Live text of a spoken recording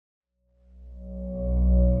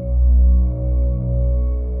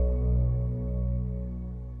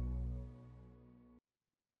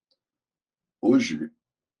hoje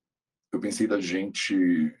eu pensei da gente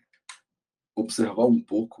observar um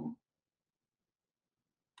pouco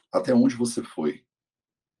até onde você foi.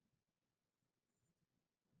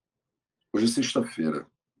 Hoje é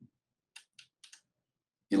sexta-feira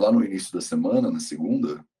e lá no início da semana, na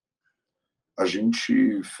segunda, a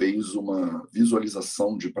gente fez uma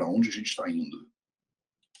visualização de para onde a gente está indo.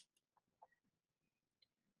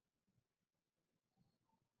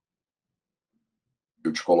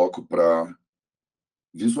 Eu te coloco para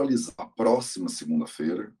visualizar a próxima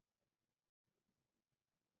segunda-feira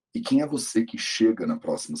e quem é você que chega na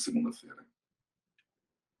próxima segunda-feira.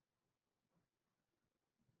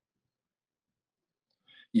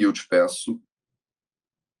 E eu te peço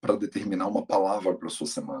para determinar uma palavra para a sua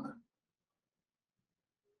semana.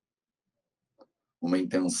 Uma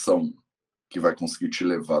intenção que vai conseguir te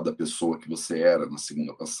levar da pessoa que você era na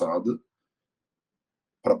segunda passada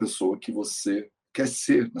para a pessoa que você quer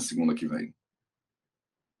ser na segunda que vem.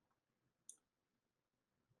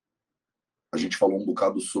 A gente falou um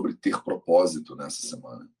bocado sobre ter propósito nessa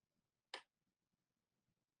semana.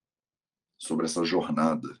 Sobre essa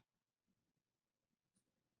jornada.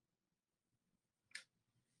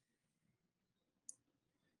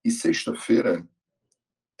 E sexta-feira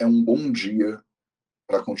é um bom dia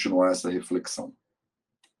para continuar essa reflexão.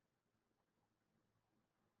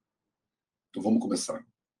 Então vamos começar.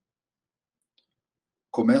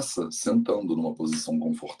 Começa sentando numa posição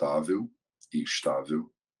confortável e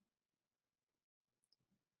estável,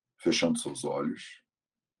 fechando seus olhos.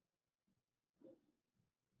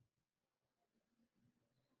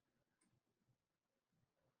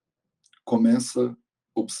 Começa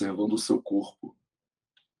observando o seu corpo.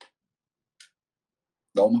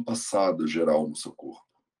 Dá uma passada geral no seu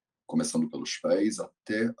corpo, começando pelos pés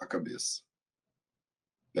até a cabeça.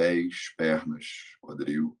 Pés, pernas,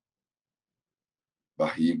 quadril,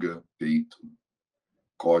 barriga, peito,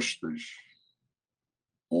 costas,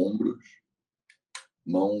 ombros,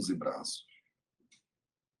 mãos e braços,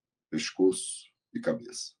 pescoço e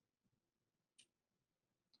cabeça.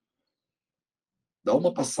 Dá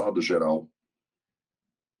uma passada geral.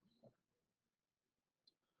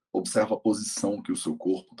 Observa a posição que o seu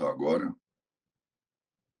corpo está agora.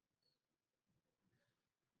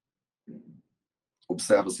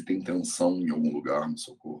 Observa se tem tensão em algum lugar no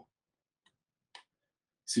seu corpo.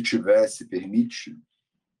 Se tiver, se permite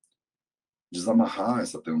desamarrar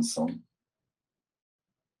essa tensão.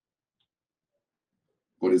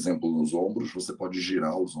 Por exemplo, nos ombros, você pode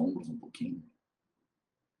girar os ombros um pouquinho.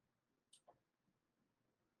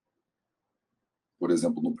 Por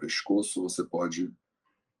exemplo, no pescoço, você pode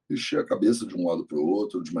mexer a cabeça de um lado para o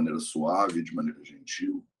outro, de maneira suave, de maneira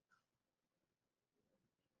gentil.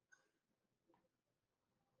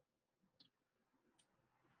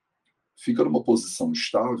 Fica numa posição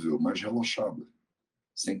estável, mas relaxada,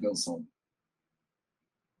 sem tensão.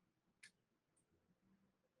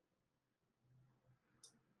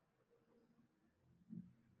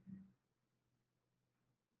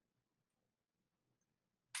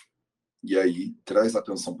 E aí, traz a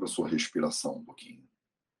atenção para a sua respiração um pouquinho.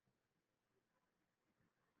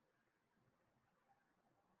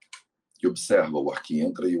 E observa o ar que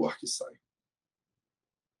entra e o ar que sai.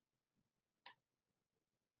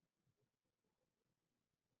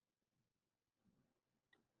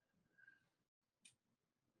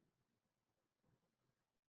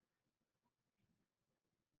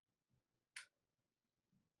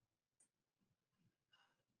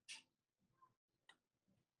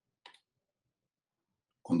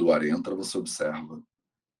 Quando o ar entra, você observa.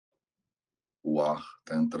 O ar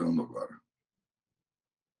está entrando agora.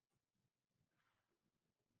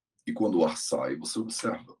 E quando o ar sai, você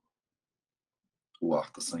observa. O ar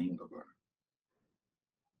está saindo agora.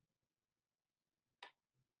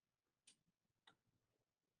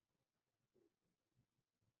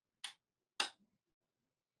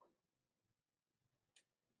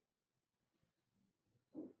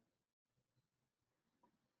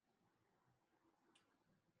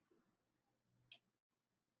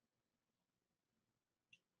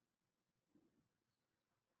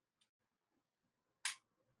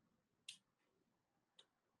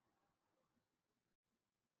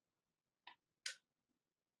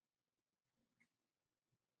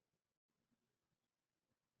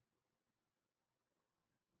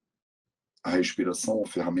 A respiração é uma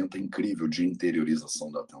ferramenta incrível de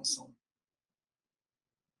interiorização da atenção.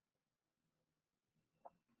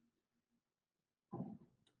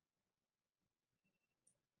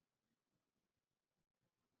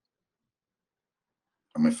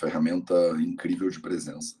 É uma ferramenta incrível de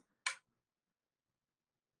presença.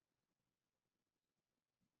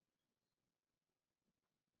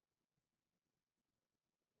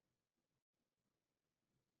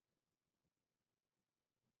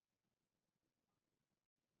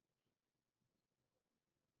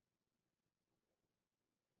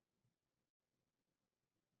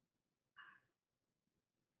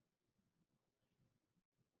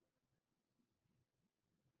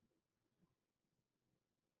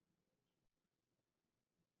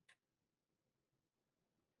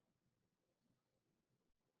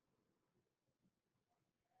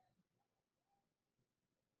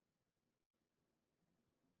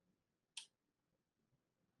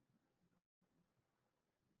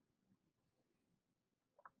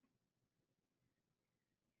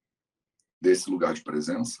 desse lugar de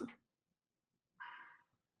presença,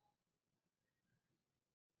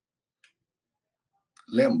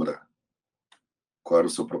 lembra qual era o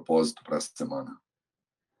seu propósito para essa semana.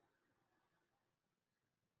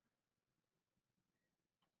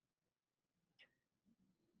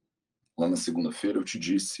 Lá na segunda-feira eu te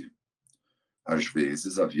disse, às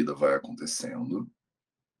vezes a vida vai acontecendo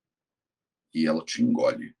e ela te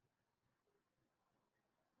engole.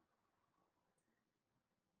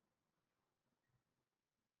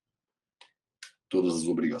 Todas as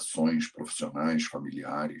obrigações profissionais,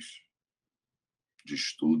 familiares, de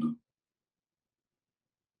estudo.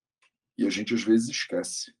 E a gente às vezes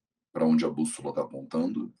esquece para onde a bússola está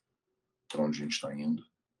apontando, para onde a gente está indo.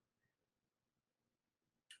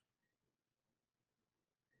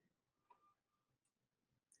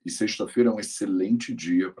 E sexta-feira é um excelente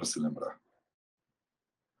dia para se lembrar.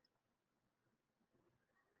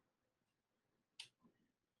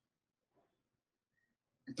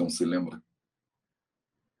 Então se lembra.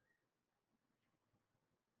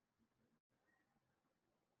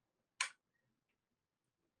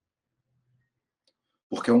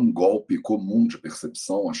 Porque é um golpe comum de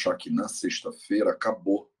percepção achar que na sexta-feira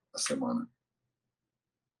acabou a semana.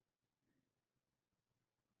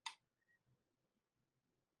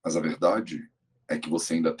 Mas a verdade é que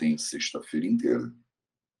você ainda tem sexta-feira inteira,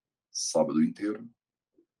 sábado inteiro,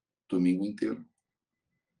 domingo inteiro.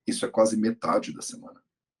 Isso é quase metade da semana.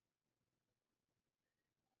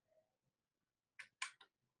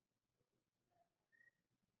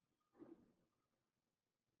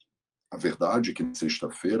 A verdade é que na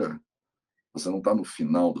sexta-feira você não está no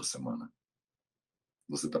final da semana.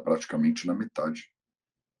 Você está praticamente na metade.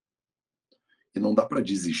 E não dá para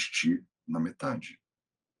desistir na metade.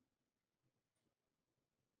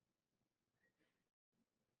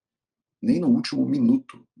 Nem no último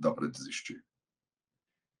minuto dá para desistir.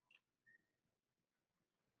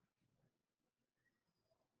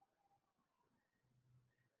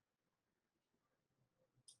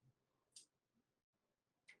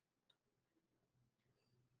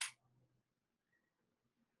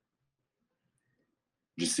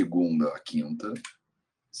 De segunda a quinta,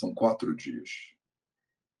 são 4 dias.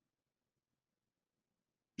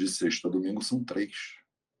 De sexta a domingo, são 3.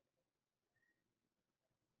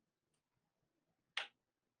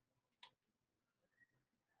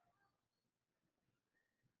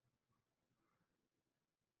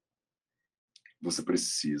 Você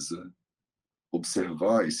precisa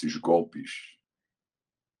observar esses golpes,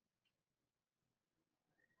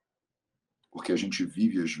 porque a gente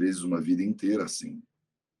vive, às vezes, uma vida inteira assim.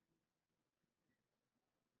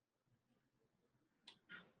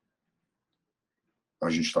 A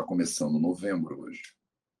gente está começando novembro hoje.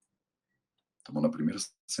 Estamos na primeira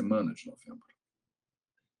semana de novembro.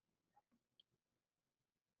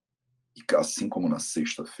 E assim como na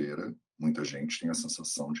sexta-feira, muita gente tem a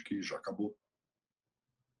sensação de que já acabou.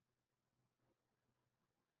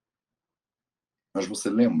 Mas você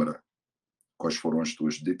lembra quais foram as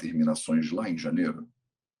tuas determinações lá em janeiro?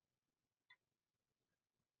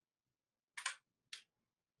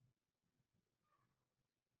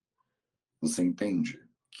 Você entende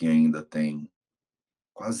que ainda tem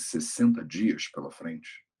quase 60 dias pela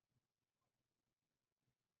frente?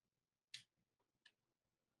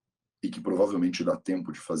 E que provavelmente dá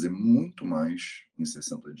tempo de fazer muito mais em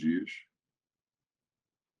 60 dias,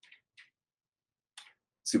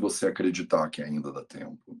 se você acreditar que ainda dá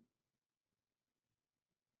tempo,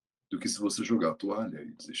 do que se você jogar a toalha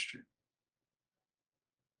e desistir.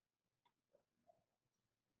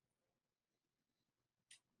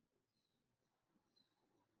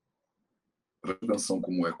 Presta atenção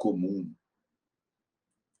como é comum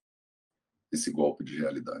esse golpe de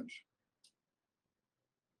realidade.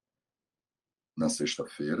 Na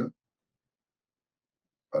sexta-feira,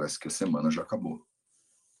 parece que a semana já acabou.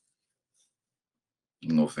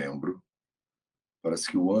 Em novembro, parece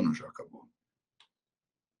que o ano já acabou.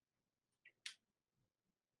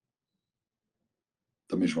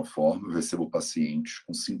 Da mesma forma, eu recebo pacientes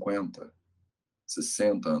com 50,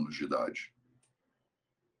 60 anos de idade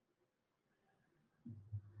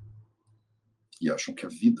e acham que a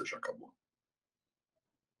vida já acabou.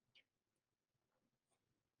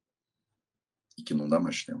 E que não dá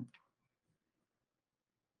mais tempo.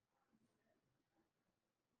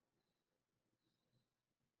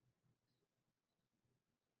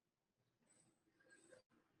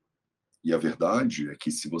 E a verdade é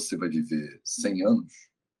que se você vai viver 100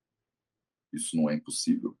 anos, isso não é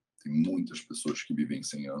impossível. Tem muitas pessoas que vivem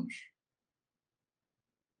 100 anos.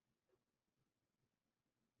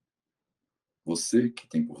 Você, que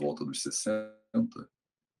tem por volta dos 60,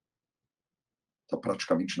 está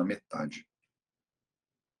praticamente na metade.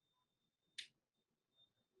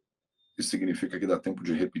 Isso significa que dá tempo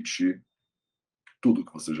de repetir tudo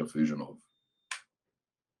que você já fez de novo.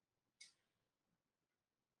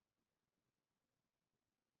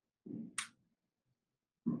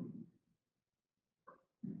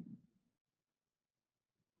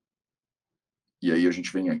 E aí a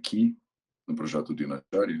gente vem aqui, no projeto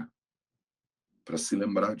Dinacharya, para se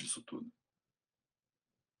lembrar disso tudo.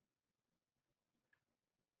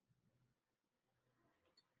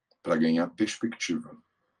 Para ganhar perspectiva.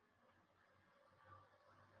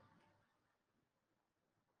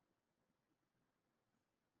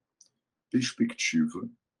 Perspectiva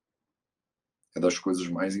é das coisas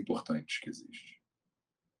mais importantes que existe.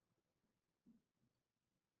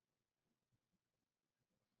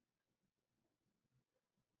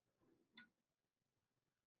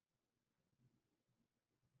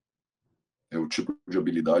 É o tipo de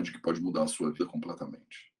habilidade que pode mudar a sua vida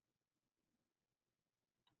completamente.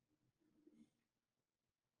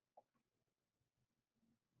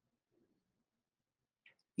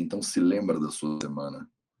 Então se lembra da sua semana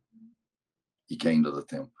e que ainda dá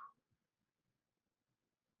tempo.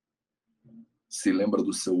 Se lembra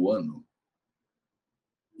do seu ano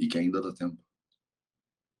e que ainda dá tempo.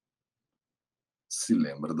 Se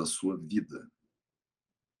lembra da sua vida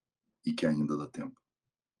e que ainda dá tempo.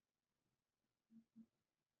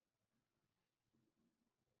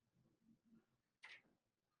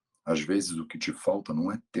 Às vezes o que te falta não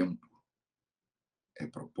é tempo, é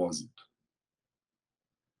propósito.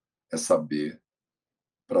 É saber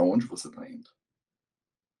para onde você está indo.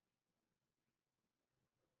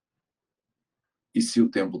 E se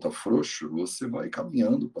o tempo está frouxo, você vai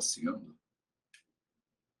caminhando, passeando.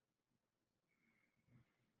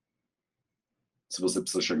 Se você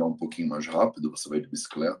precisa chegar um pouquinho mais rápido, você vai de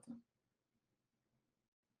bicicleta,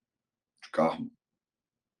 de carro,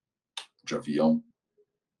 de avião.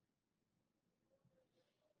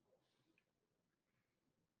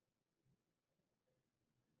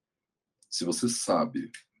 Se você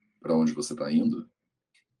sabe para onde você está indo,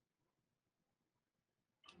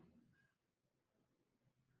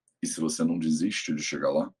 e se você não desiste de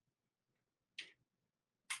chegar lá,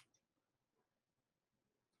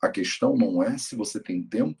 a questão não é se você tem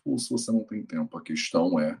tempo ou se você não tem tempo. A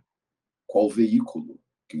questão é qual veículo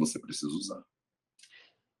que você precisa usar.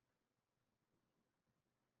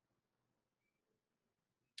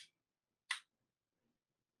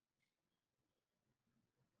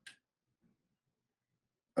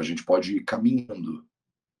 A gente pode ir caminhando,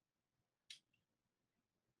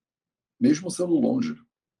 mesmo sendo longe.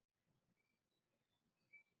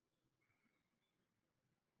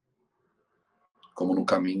 Como no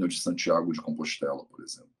caminho de Santiago de Compostela, por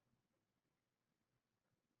exemplo.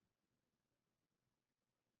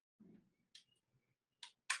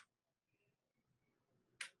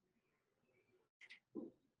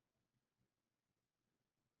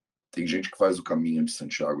 Tem gente que faz o caminho de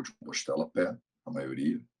Santiago de Compostela a pé, a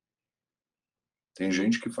maioria. Tem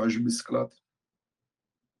gente que faz de bicicleta.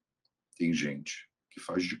 Tem gente que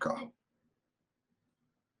faz de carro.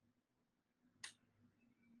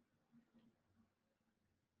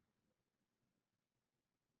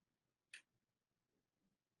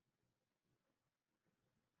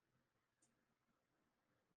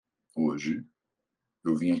 Hoje,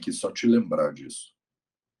 eu vim aqui só te lembrar disso.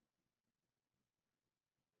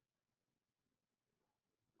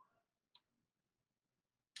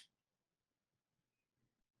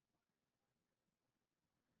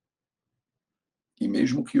 E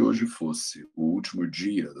mesmo que hoje fosse o último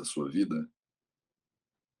dia da sua vida,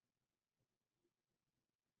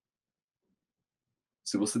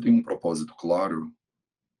 se você tem um propósito claro,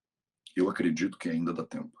 eu acredito que ainda dá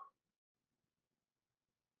tempo.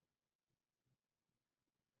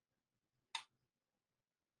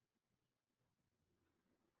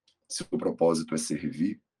 Se o propósito é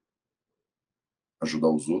servir, ajudar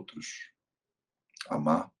os outros,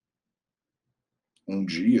 amar, um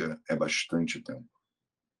dia é bastante tempo.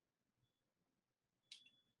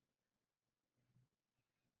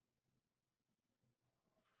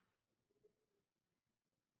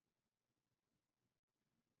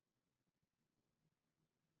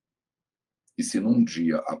 E se num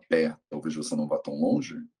dia a pé talvez você não vá tão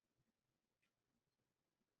longe,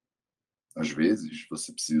 às vezes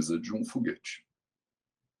você precisa de um foguete.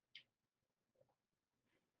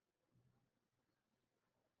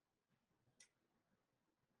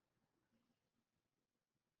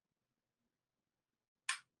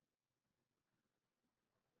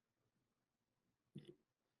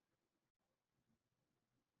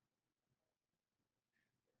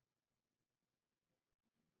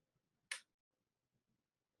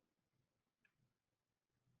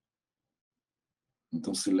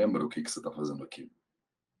 Então se lembra o que você está fazendo aqui.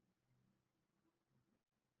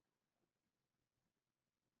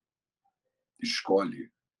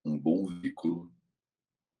 Escolhe um bom veículo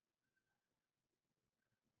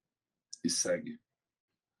e segue.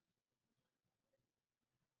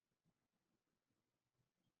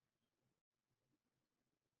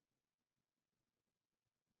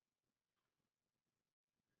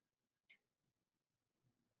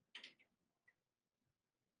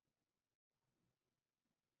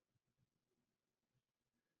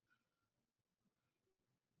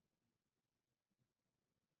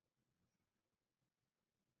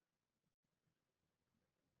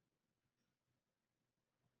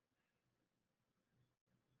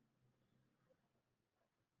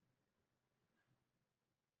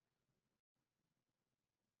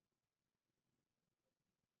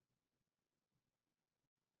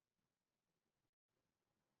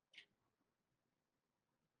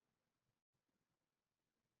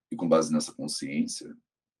 E com base nessa consciência,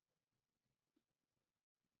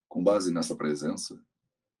 com base nessa presença,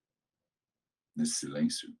 nesse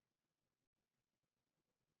silêncio,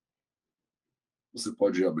 você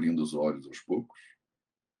pode ir abrindo os olhos aos poucos.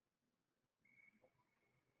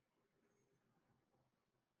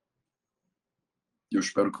 E eu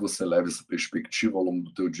espero que você leve essa perspectiva ao longo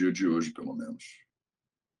do teu dia de hoje, pelo menos.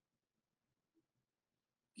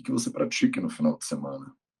 E que você pratique no final de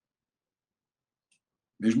semana,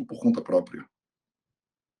 mesmo por conta própria.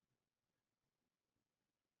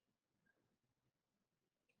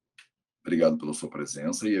 Obrigado pela sua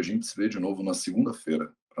presença e a gente se vê de novo na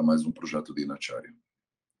segunda-feira para mais um projeto de Inacharya.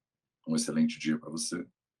 Um excelente dia para você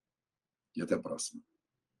e até a próxima.